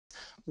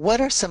what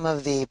are some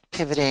of the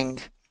pivoting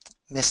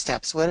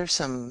missteps? What are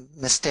some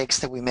mistakes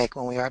that we make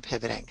when we are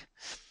pivoting?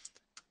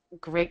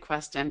 Great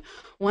question.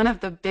 One of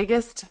the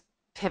biggest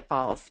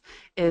pitfalls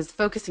is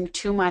focusing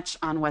too much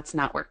on what's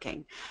not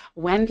working.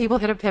 When people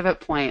hit a pivot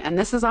point, and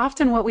this is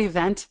often what we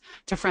vent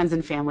to friends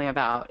and family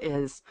about,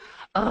 is,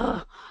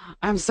 oh,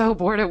 I'm so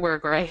bored at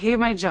work, or I hate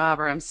my job,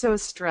 or I'm so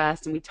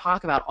stressed, and we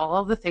talk about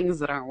all of the things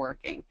that aren't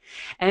working.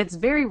 And it's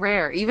very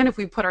rare, even if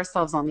we put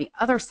ourselves on the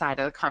other side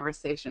of the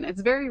conversation,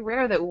 it's very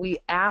rare that we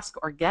ask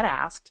or get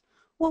asked,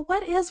 well,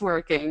 what is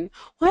working?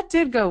 What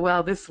did go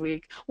well this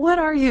week? What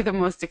are you the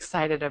most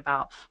excited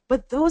about?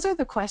 But those are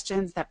the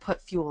questions that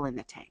put fuel in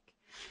the tank.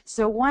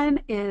 So one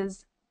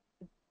is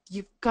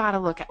you've got to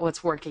look at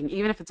what's working,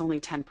 even if it's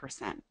only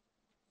 10%.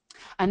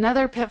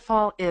 Another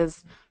pitfall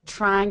is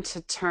trying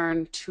to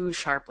turn too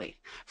sharply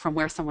from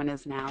where someone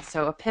is now.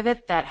 So a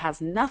pivot that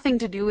has nothing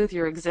to do with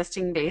your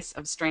existing base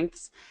of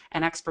strengths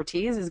and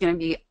expertise is going to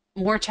be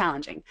more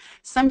challenging.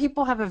 Some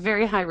people have a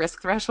very high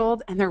risk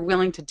threshold and they're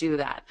willing to do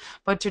that,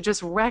 but to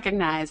just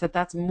recognize that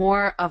that's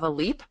more of a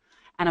leap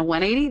and a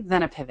 180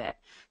 than a pivot.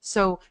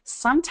 So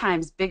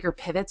sometimes bigger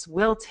pivots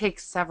will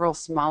take several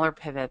smaller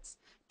pivots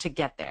to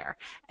get there.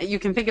 You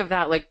can think of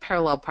that like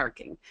parallel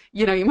parking.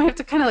 You might have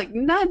to kind of like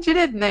nudge it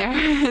in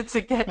there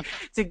to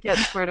get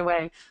squared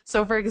away.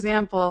 So for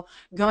example,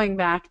 going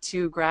back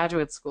to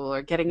graduate school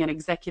or getting an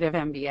executive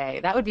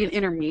MBA, that would be an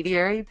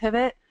intermediary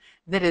pivot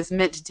that is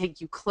meant to take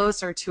you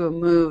closer to a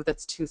move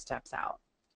that's two steps out.